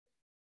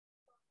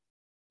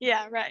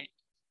Yeah, right.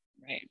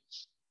 Right.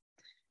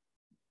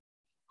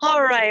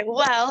 All right.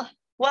 Well,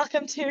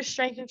 welcome to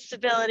Strength and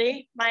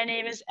Stability. My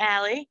name is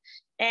Allie,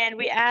 and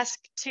we ask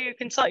to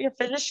consult your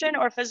physician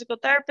or physical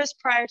therapist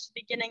prior to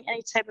beginning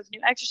any type of new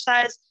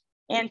exercise,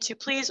 and to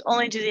please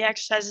only do the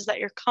exercises that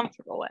you're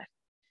comfortable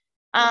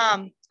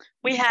with.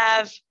 We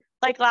have,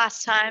 like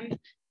last time,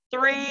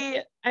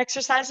 3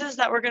 exercises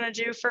that we're going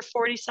to do for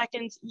 40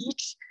 seconds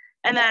each,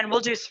 and then we'll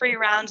do 3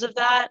 rounds of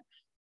that.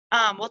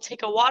 We'll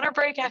take a water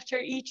break after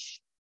each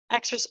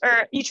exercise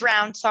or each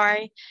round,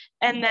 sorry,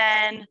 and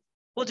then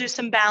we'll do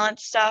some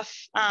balance stuff.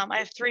 I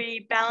have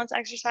 3 balance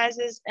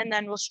exercises, and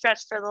then we'll stretch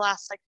for the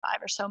last like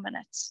 5 or so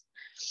minutes.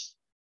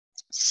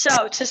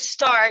 So to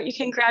start, you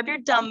can grab your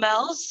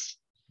dumbbells,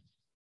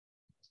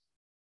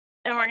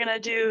 and we're gonna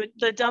do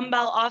the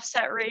dumbbell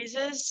offset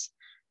raises.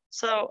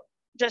 So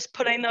just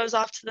putting those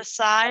off to the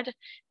side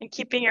and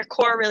keeping your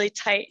core really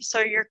tight. So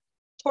your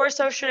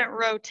torso shouldn't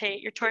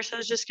rotate. Your torso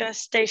is just gonna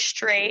stay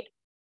straight,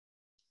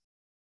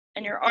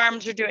 and your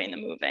arms are doing the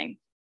moving.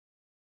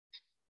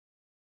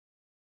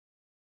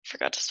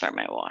 Forgot to start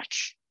my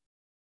watch.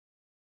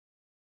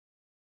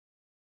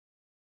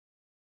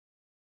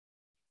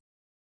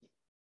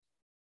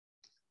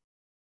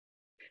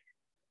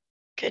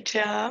 Good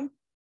job.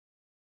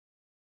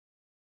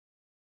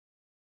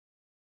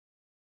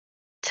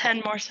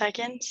 10 more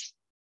seconds.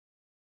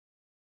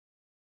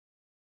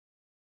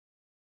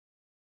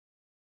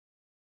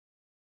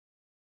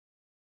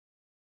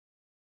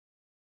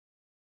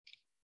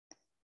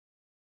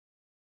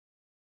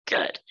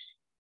 Good.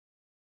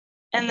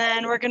 And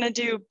then we're gonna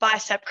do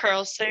bicep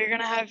curls. So you're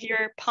gonna have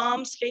your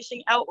palms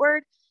facing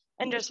outward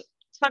and just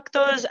tuck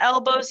those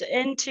elbows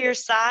into your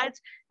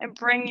sides and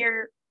bring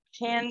your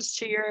hands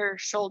to your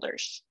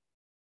shoulders.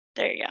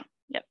 There you go.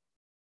 Yep.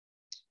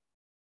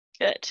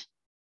 Good.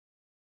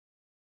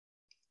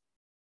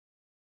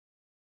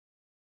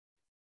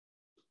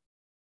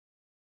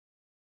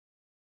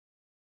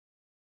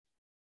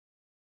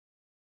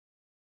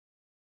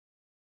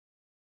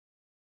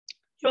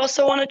 You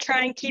also want to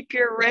try and keep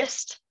your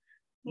wrist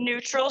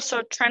neutral.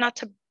 So try not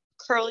to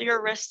curl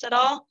your wrist at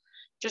all.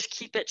 Just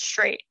keep it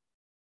straight.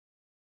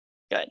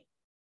 Good.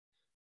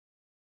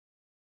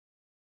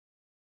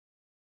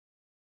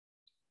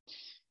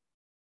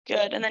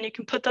 Good. And then you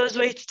can put those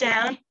weights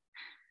down.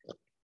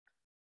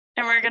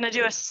 And we're going to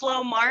do a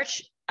slow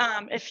march.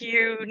 If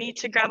you need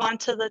to grab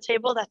onto the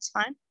table, that's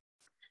fine.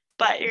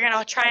 But you're going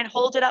to try and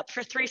hold it up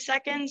for 3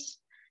 seconds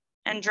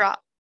and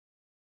drop.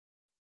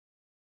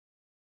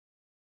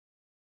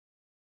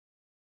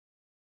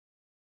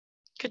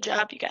 Good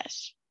job, you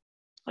guys.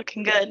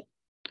 Looking good.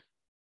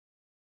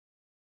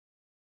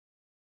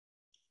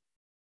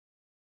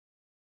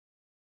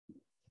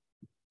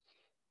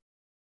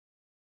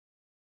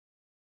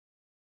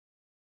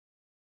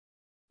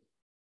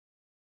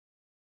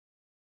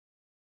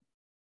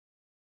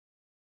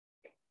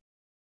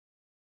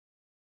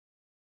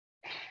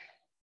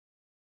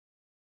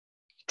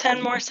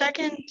 Ten more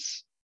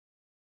seconds.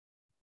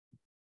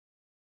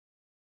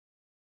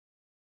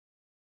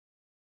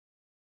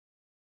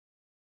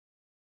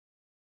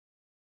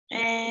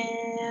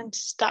 And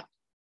stop.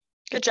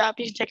 Good job.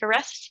 You can take a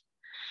rest.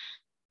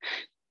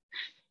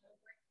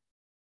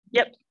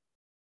 Yep.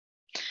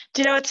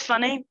 Do you know what's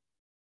funny?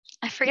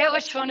 I forget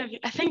which one of you,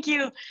 I think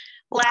you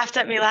laughed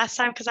at me last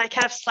time because I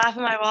kept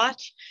slapping my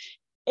watch.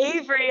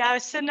 Avery, I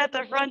was sitting at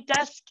the front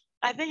desk,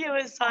 I think it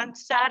was on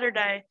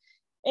Saturday,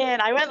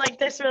 and I went like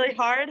this really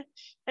hard,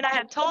 and I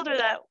had told her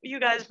that you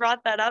guys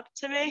brought that up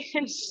to me,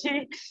 and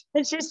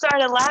she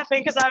started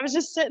laughing because I was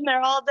just sitting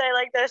there all day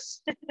like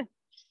this,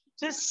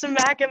 just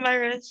smacking my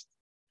wrist.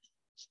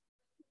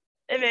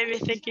 It made me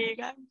think of you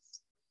guys.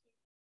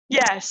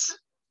 Yes.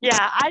 Yeah,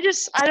 I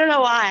don't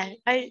know why.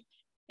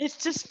 It's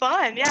just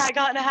fun. Yeah, I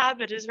got in a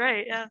habit is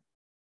right. Yeah,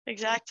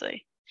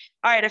 exactly.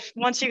 All right, if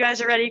once you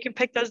guys are ready, you can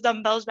pick those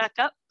dumbbells back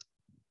up.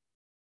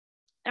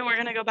 And we're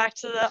gonna go back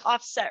to the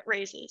offset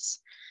raises.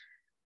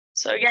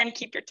 So again,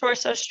 keep your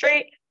torso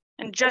straight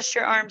and just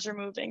your arms are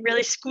moving.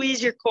 Really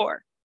squeeze your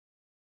core.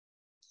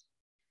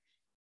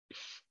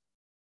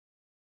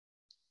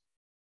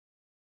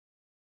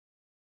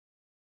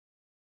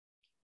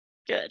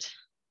 Good.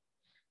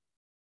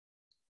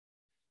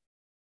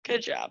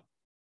 Good job.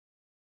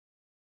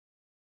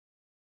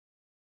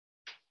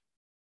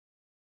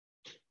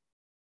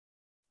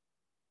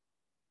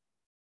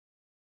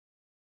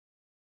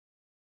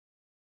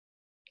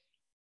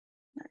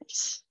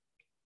 Nice.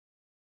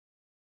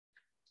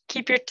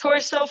 Keep your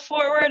torso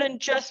forward and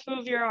just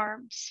move your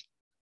arms.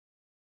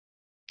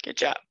 Good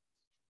job.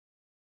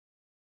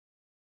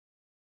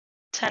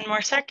 10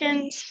 more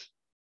seconds.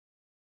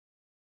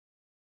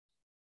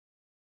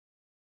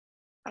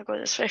 I'll go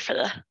this way for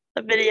the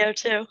video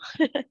too.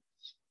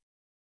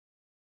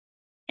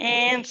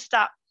 And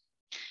stop.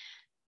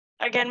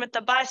 Again with the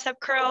bicep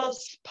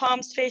curls,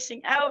 palms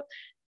facing out,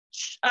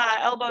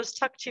 elbows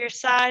tucked to your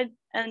side,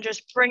 and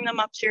just bring them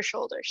up to your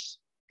shoulders.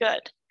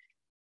 Good.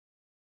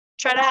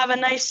 Try to have a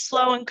nice,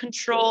 slow and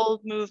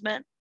controlled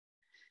movement.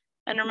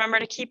 And remember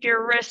to keep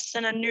your wrists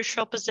in a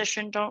neutral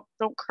position. Don't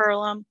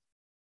curl them.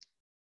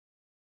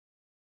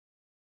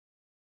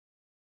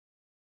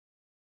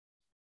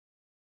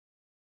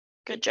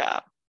 Good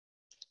job.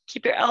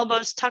 Keep your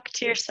elbows tucked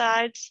to your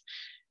sides.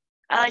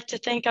 I like to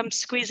think I'm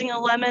squeezing a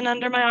lemon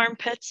under my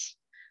armpits.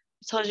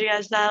 I told you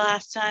guys that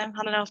last time.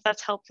 I don't know if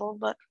that's helpful,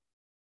 but.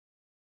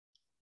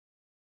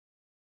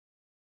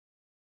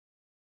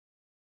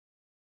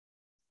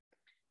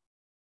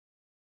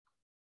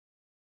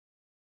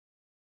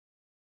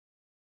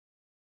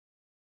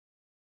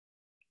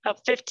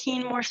 About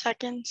 15 more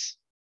seconds.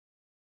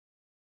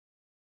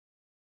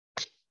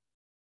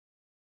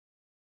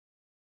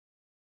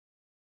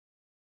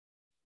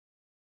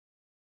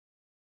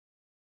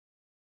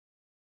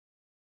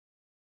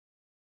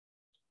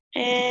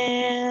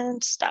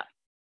 And stop.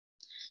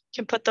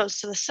 You can put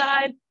those to the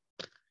side.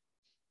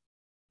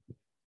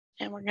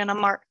 And we're gonna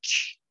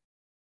march.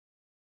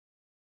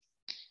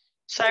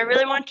 So I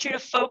really want you to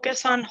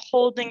focus on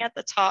holding at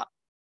the top.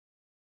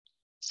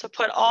 So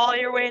put all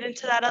your weight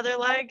into that other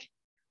leg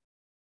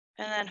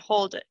and then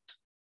hold it.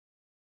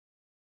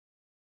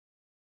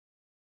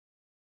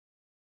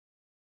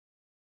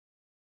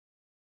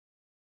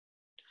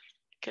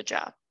 Good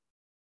job.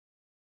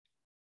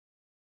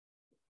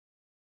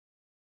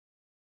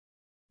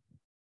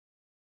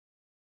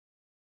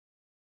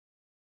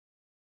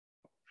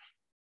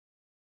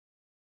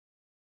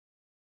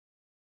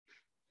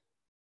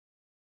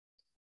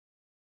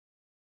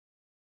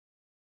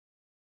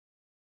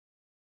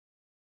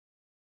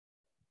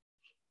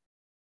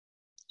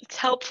 It's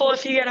helpful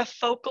if you get a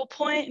focal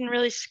point and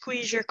really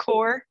squeeze your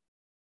core.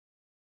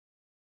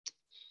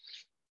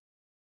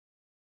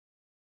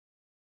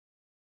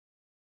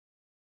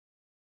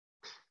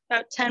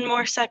 About 10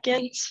 more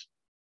seconds.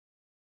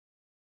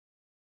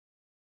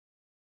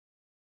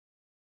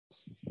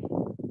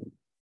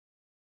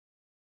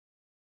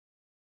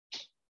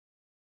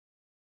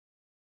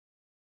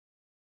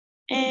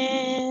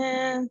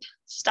 And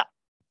stop.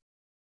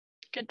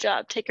 Good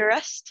job. Take a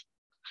rest.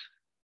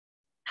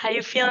 How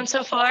you feeling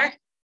so far?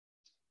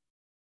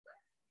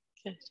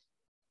 Good.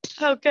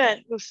 Oh,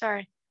 good. Oh,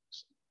 sorry.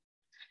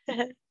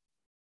 Did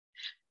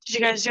you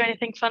guys do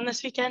anything fun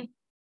this weekend?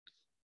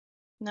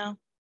 No.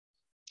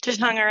 Just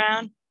hung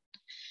around.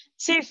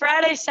 See,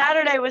 Friday,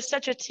 Saturday was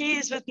such a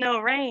tease with no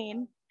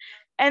rain.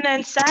 And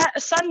then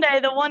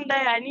Sunday, the one day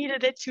I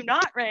needed it to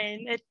not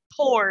rain, it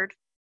poured.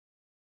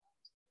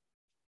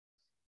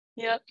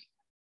 Yep.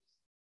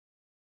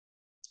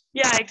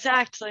 Yeah,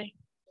 exactly.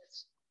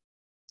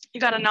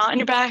 You got a knot in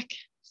your back?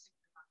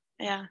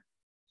 Yeah.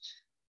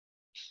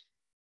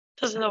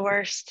 Those are the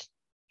worst.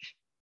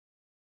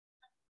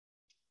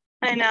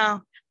 I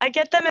know. I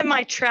get them in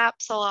my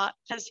traps a lot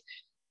because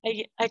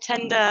I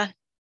tend to,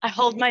 I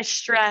hold my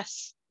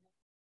stress.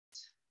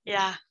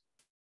 Yeah.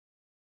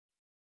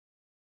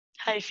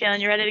 How you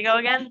feeling? You ready to go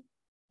again?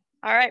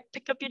 All right,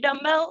 pick up your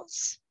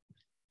dumbbells.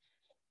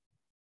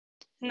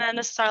 And then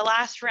this is our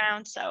last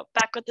round. So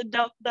back with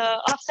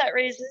the offset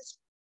raises.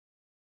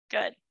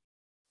 Good.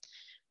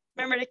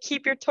 Remember to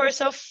keep your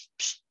torso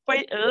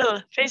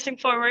facing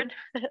forward.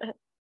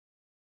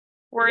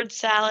 Word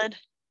salad.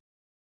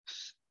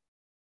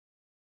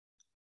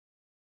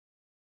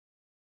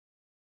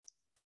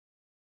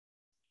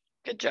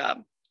 Good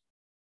job.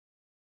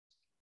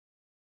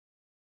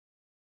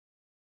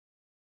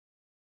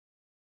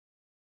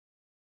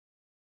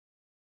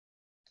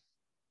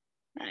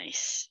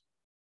 Nice.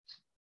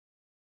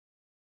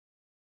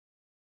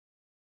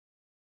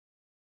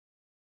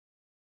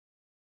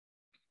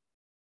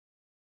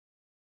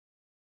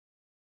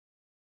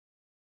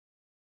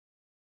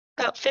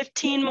 About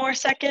 15 more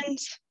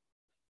seconds.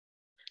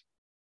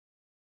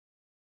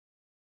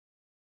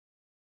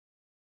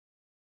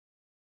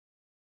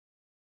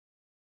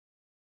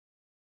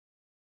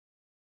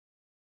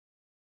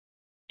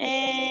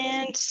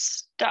 And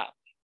stop.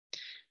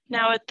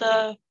 Now with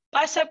the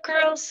bicep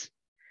curls,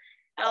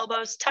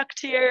 elbows tucked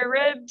to your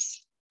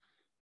ribs.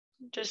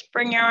 Just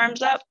bring your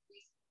arms up.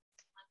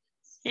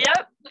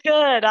 Yep,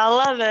 good. I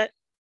love it.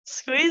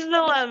 Squeeze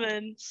the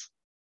lemons.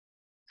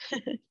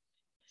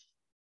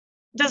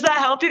 Does that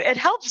help you? It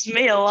helps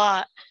me a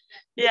lot.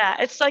 Yeah,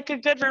 it's like a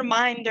good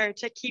reminder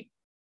to keep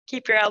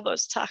your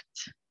elbows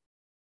tucked.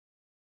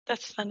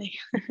 That's funny.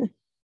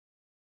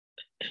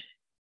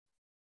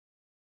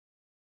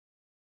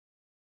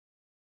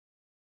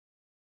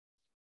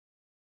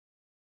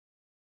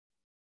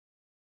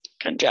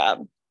 Good job.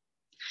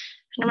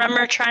 And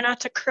remember, try not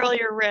to curl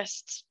your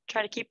wrists.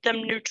 Try to keep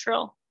them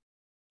neutral.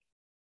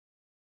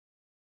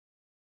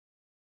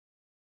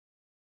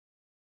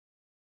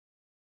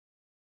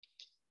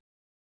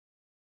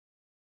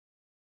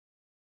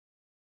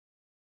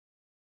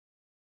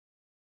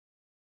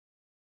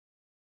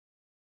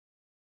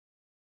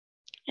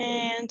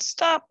 And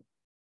stop.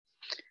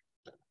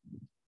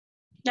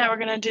 Now we're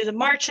going to do the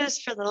marches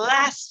for the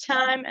last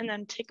time and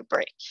then take a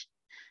break.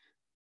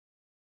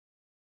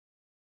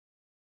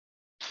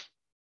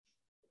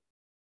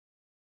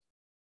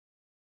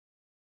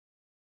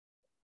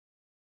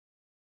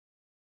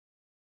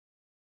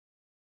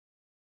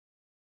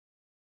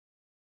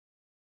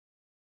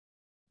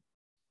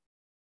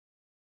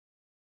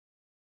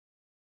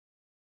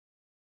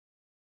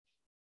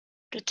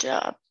 Good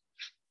job.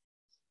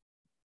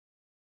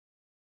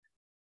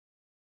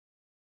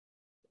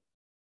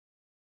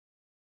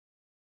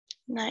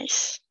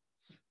 Nice.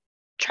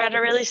 Try to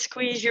really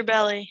squeeze your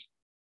belly.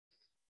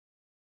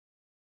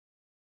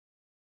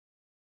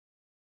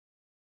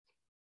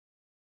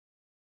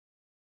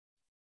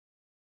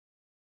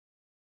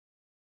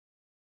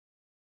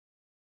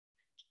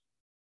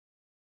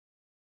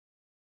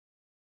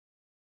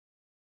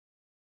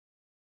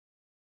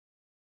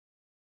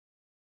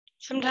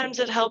 Sometimes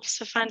it helps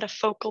to find a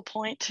focal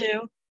point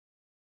too.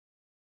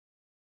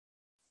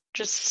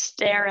 Just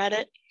stare at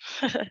it.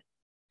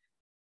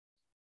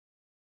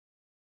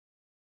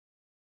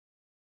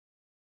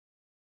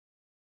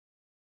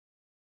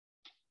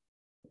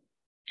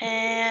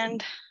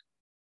 And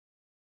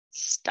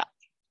stop.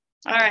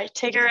 All right,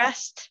 take a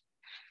rest.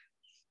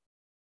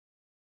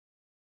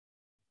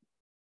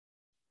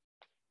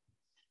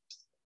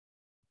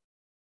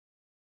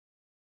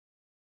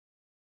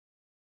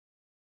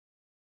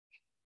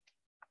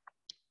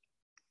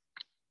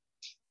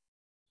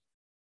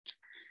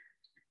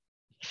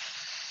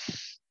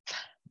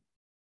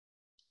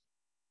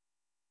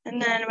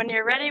 And then when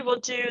you're ready,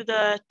 we'll do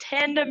the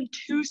tandem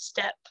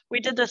two-step. We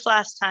did this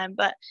last time,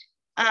 but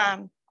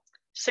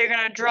so you're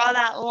gonna draw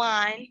that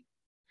line,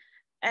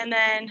 and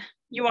then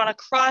you wanna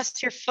cross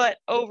your foot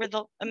over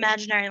the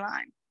imaginary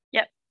line.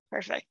 Yep,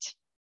 perfect.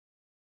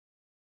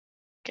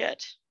 Good.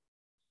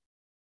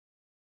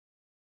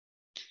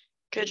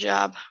 Good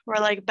job.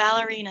 We're like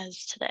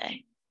ballerinas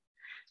today.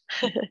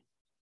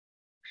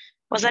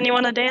 Was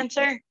anyone a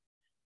dancer?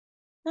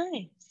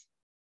 Nice.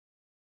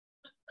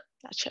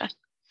 Gotcha.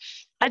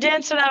 I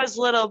danced when I was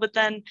little, but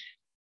then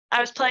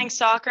I was playing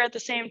soccer at the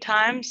same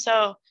time.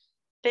 So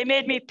they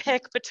made me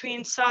pick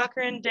between soccer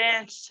and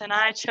dance, and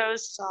I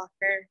chose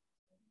soccer.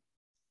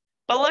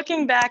 But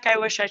looking back, I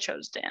wish I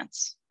chose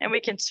dance. And we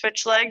can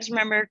switch legs.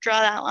 Remember, draw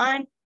that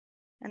line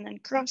and then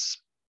cross.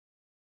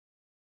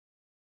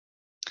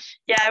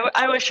 Yeah,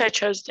 I wish I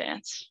chose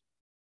dance.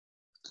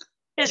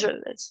 It is what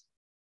it is.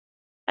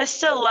 I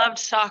still loved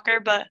soccer,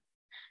 but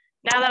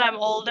now that I'm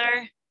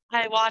older,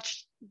 I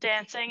watch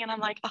dancing and I'm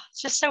like, oh,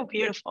 it's just so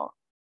beautiful.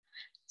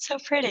 So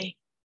pretty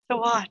to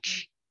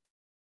watch.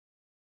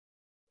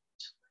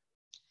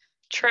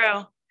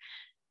 True.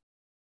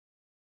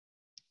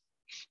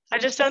 I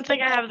just don't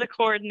think I have the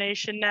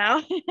coordination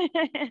now.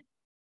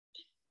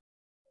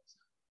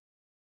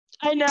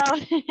 I know.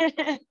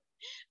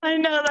 I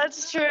know,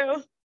 that's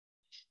true.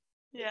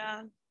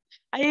 Yeah.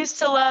 I used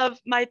to love,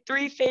 my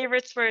three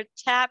favorites were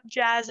tap,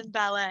 jazz, and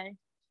ballet.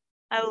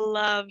 I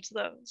loved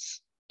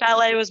those.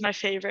 Ballet was my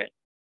favorite.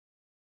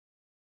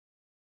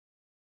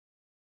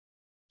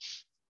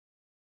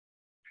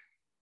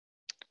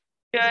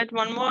 Good,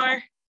 one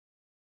more.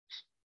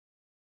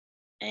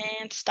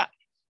 And stop.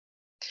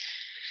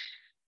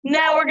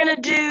 Now we're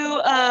gonna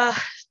do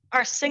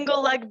our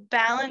single leg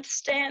balance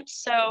stance.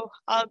 So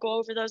I'll go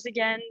over those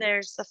again.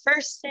 There's the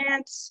first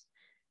stance,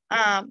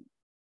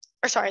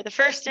 the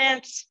first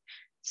stance,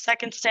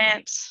 second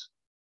stance,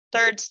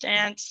 third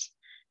stance,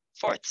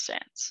 fourth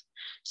stance.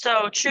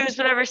 So choose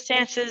whatever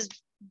stance is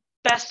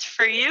best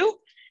for you.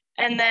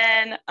 And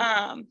then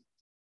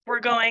we're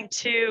going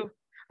to,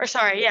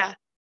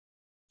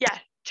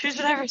 choose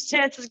whatever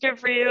stance is good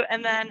for you.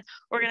 And then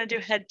we're gonna do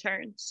head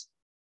turns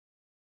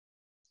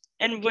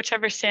in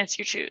whichever stance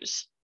you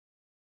choose.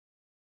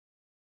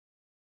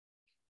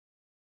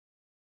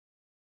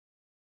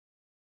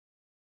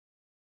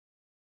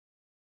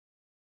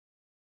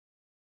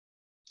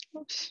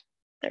 Oops,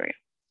 there we go.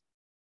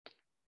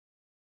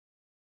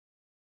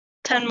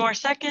 10 more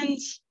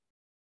seconds.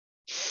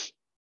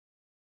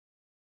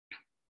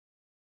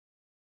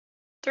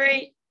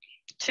 3,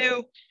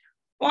 2,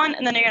 1,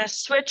 and then you're gonna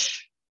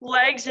switch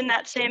legs in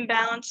that same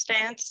balance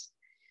stance,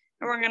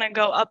 and we're gonna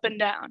go up and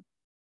down.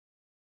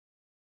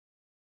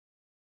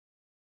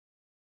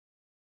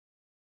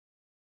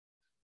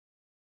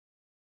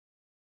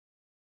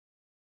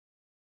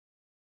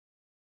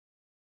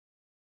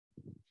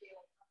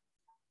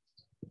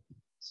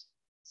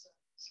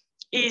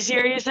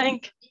 Easier, you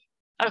think?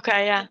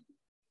 Okay, yeah.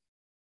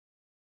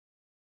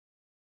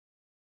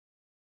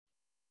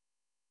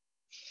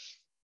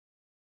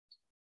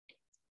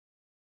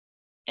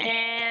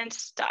 And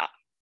stop.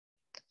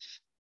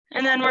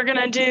 And then we're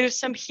gonna do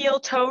some heel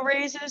toe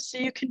raises, so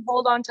you can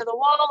hold onto the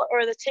wall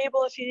or the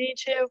table if you need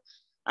to.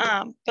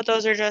 But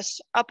those are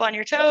just up on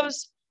your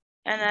toes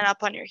and then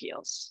up on your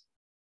heels.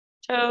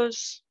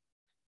 Toes,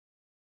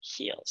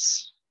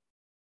 heels.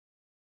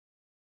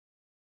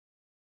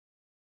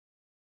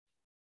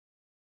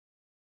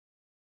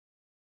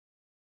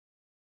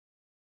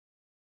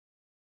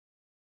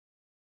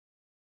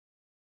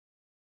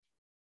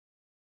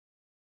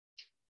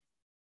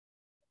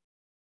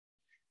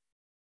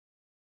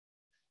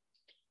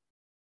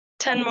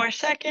 Ten more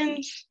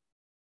seconds.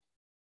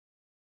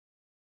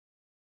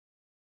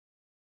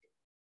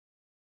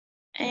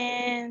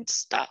 And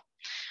stop.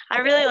 I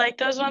really like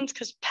those ones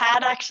because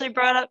Pat actually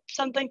brought up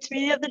something to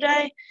me the other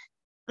day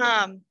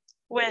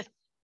with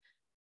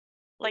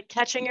like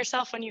catching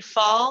yourself when you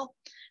fall.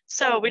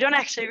 So we don't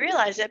actually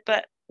realize it,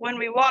 but when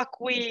we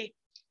walk, we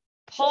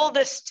pull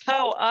this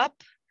toe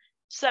up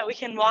so that we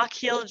can walk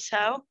heel to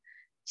toe.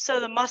 So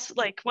the muscle,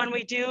 like when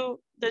we do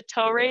the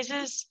toe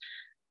raises,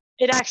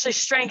 it actually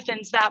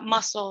strengthens that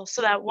muscle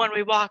so that when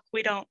we walk,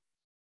 we don't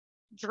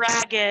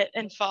drag it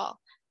and fall.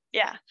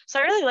 Yeah, so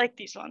I really like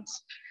these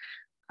ones.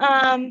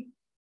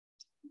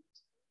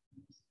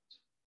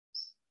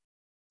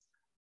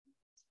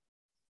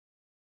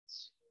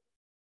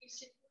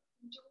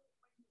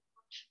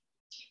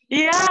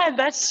 Yeah,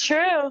 that's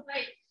true.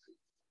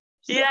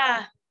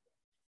 Yeah,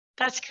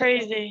 that's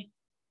crazy.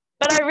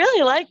 But I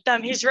really like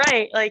them. He's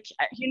right. Like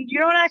you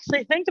don't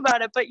actually think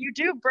about it, but you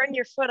do bring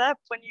your foot up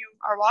when you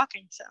are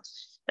walking. So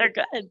they're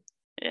good.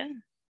 Yeah.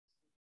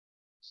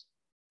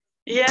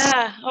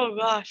 Yeah. Oh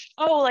gosh.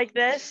 Oh, like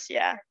this.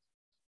 Yeah.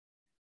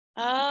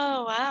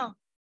 Oh wow.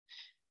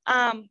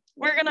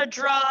 We're gonna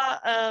draw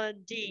a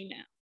D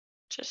now.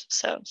 Just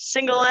so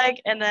single leg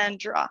and then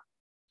draw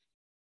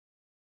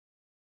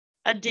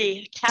a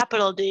D,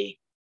 capital D,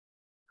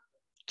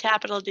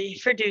 capital D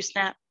for do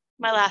snap.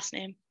 My last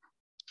name.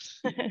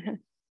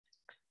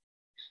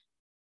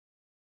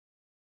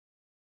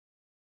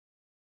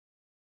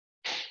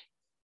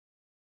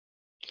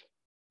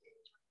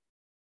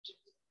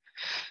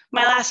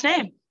 My last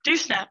name, do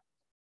snap.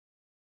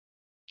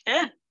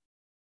 Yeah,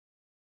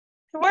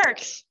 it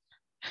works.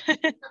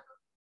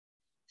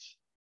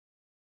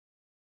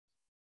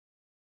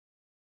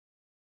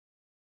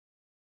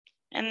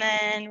 And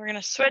then we're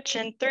gonna switch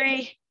in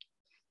 3,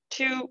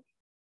 2,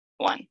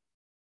 1.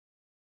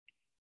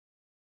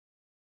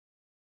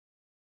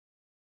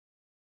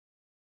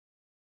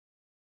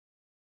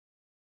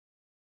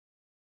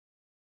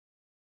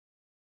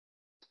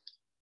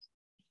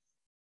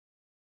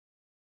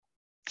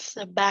 It's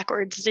a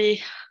backwards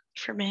D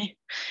for me.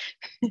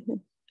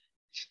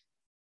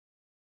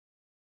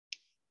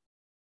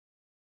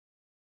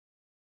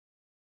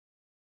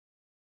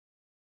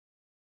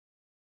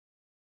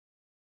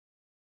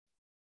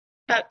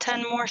 About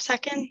 10 more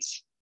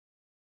seconds.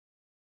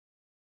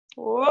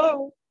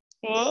 Whoa,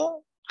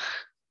 whoa.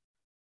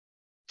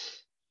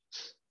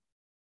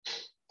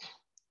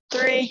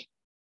 3,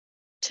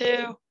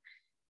 2,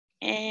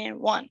 and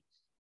 1.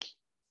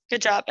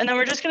 Good job. And then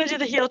we're just gonna do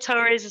the heel toe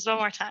raises one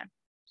more time.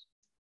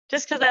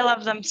 Just because I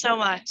love them so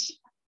much.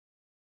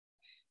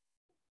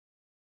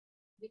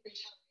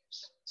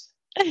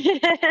 Woo!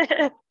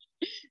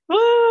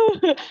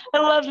 I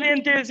love the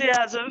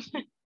enthusiasm.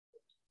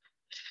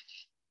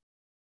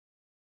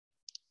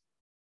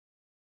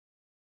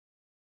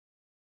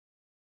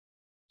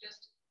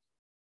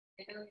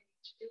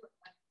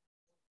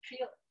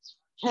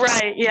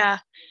 Right, yeah.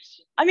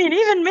 I mean,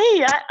 even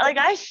me,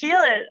 I feel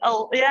it.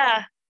 Oh,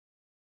 yeah.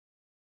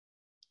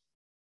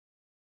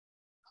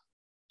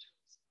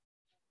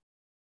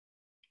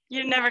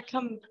 You never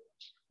come.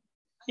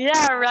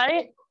 Yeah,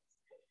 right?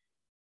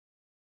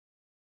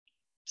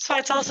 So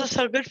it's also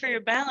so good for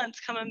your balance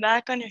coming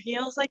back on your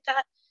heels like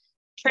that,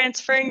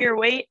 transferring your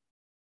weight.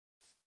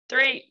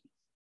 3,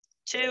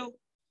 2,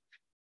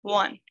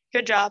 1.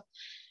 Good job.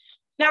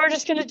 Now we're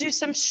just going to do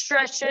some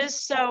stretches.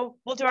 So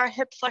we'll do our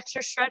hip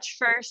flexor stretch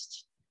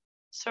first.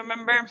 So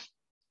remember,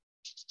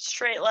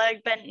 straight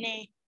leg, bent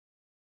knee,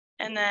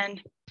 and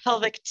then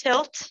pelvic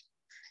tilt.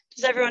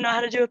 Does everyone know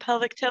how to do a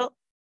pelvic tilt?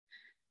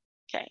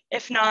 Okay,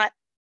 if not,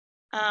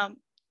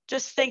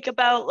 just think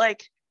about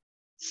like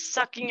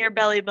sucking your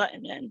belly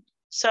button in.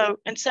 So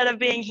instead of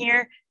being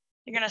here,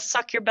 you're gonna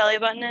suck your belly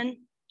button in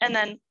and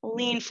then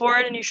lean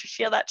forward, and you should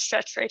feel that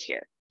stretch right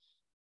here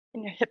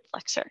in your hip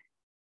flexor.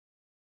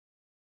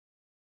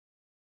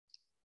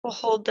 We'll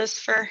hold this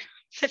for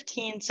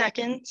 15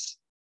 seconds.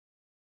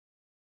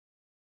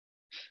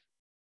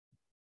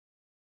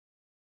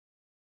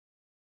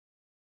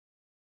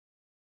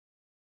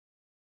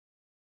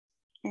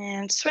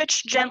 And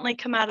switch, gently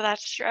come out of that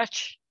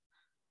stretch.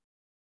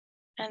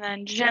 And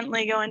then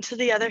gently go into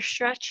the other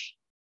stretch,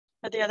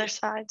 or the other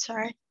side,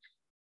 sorry.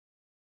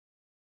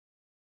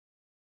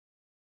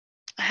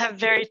 I have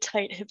very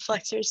tight hip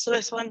flexors, so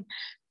this one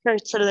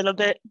hurts a little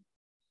bit.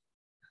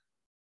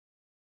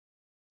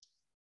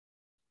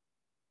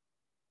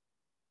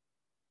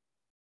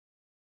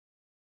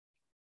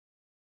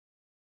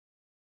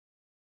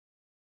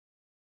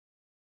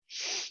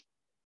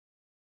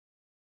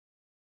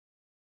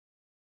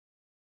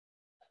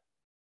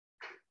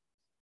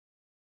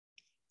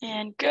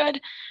 And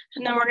good.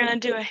 And then we're gonna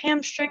do a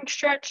hamstring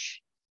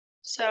stretch.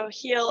 So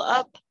heel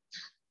up,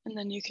 and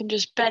then you can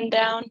just bend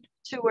down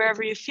to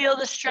wherever you feel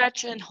the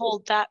stretch and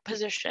hold that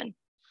position.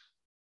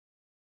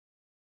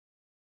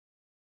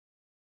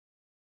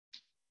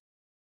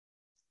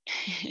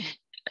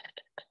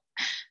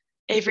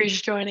 Avery's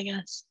joining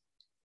us.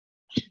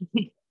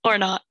 Or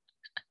not.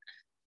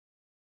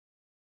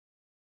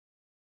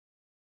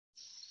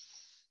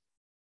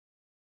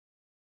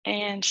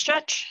 And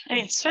stretch,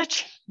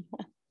 switch.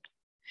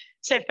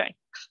 Same thing.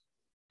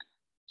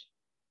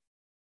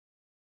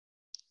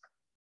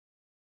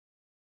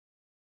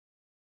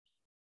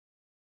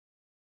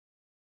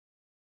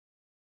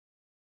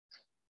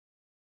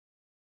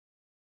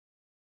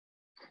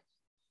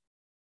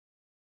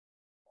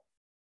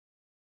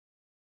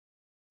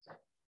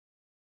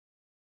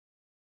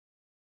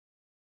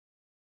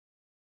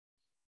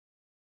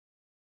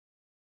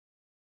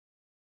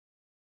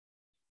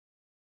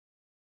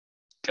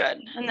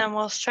 Good. And then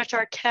we'll stretch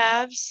our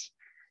calves.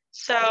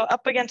 So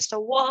up against a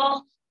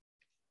wall.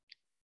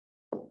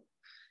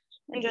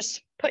 And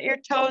just put your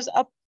toes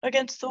up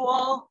against the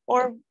wall,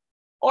 or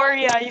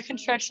yeah, you can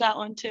stretch that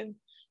one too.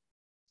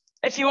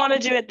 If you want to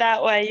do it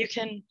that way, you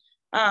can,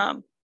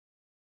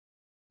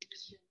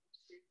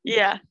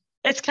 yeah,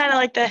 it's kind of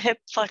like the hip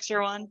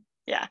flexor one.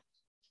 Yeah.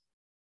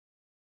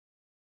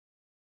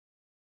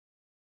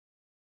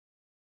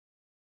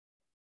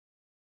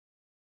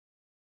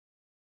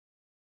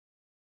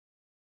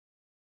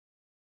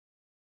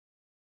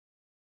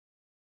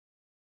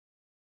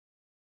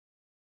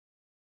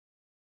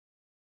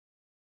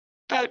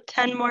 About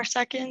 10 more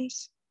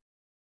seconds.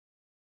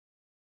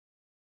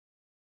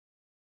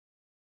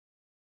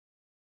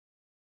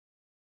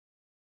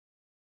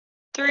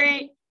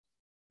 3,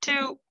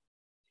 2,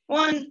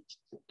 1.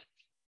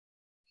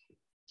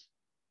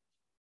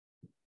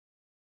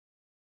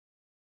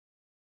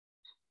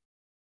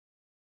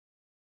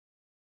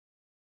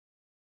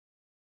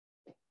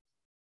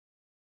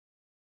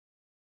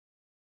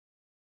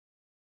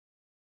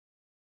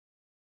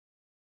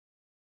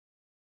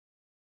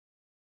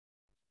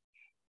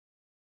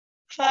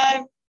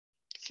 Five,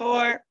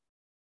 4,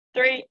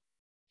 3,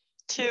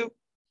 2,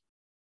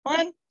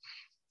 1.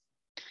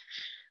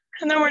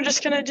 And then we're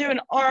just gonna do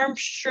an arm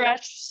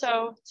stretch.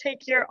 So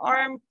take your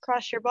arm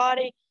across your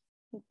body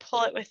and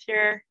pull it with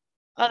your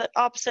other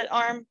opposite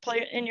arm, pull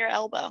it in your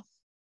elbow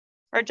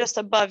or just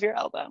above your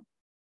elbow.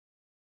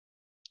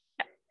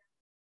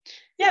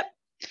 Yep.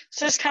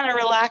 So just kind of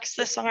relax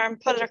this arm,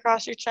 put it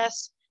across your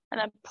chest,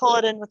 and then pull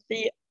it in with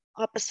the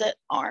opposite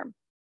arm.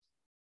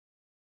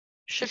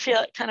 Should feel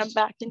it kind of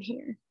back in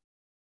here.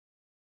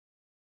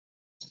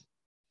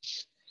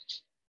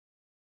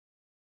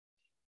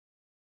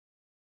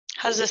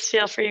 How's this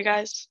feel for you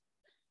guys?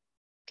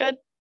 Good?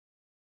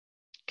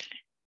 Okay.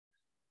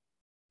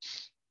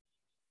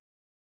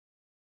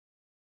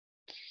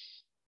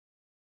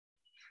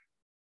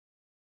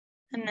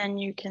 And then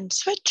you can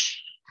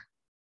switch.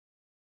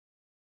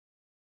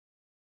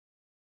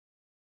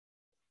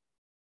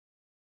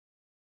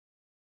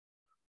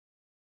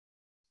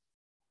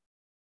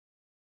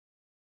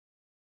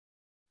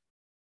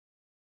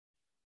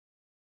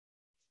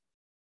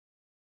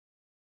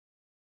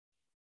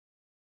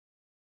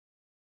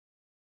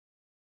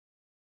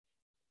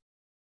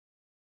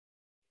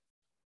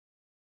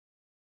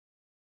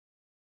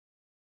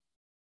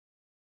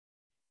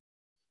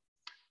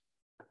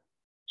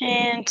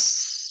 And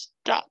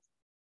stop.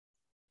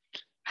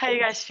 How you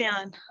guys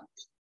feeling?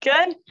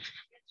 Good?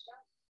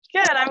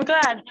 Good, I'm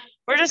glad.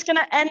 We're just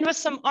gonna end with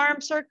some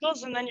arm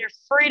circles and then you're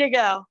free to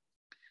go.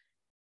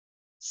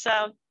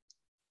 So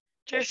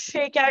just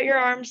shake out your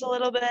arms a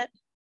little bit.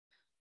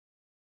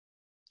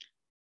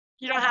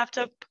 You don't have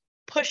to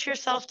push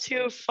yourself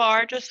too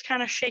far, just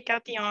kind of shake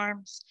out the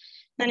arms.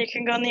 Then you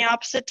can go in the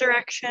opposite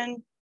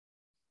direction.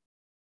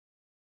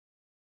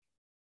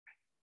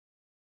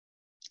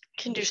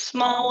 You can do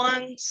small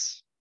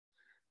ones.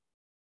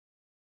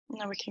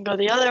 And then we can go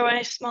the other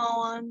way, small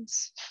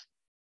ones.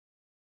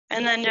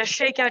 And then just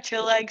shake out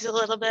your legs a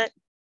little bit.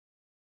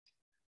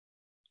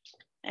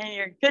 And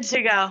you're good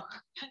to go.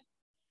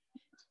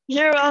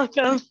 You're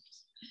welcome.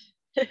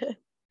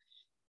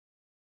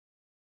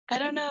 I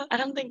don't know. I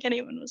don't think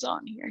anyone was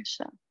on here,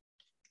 so.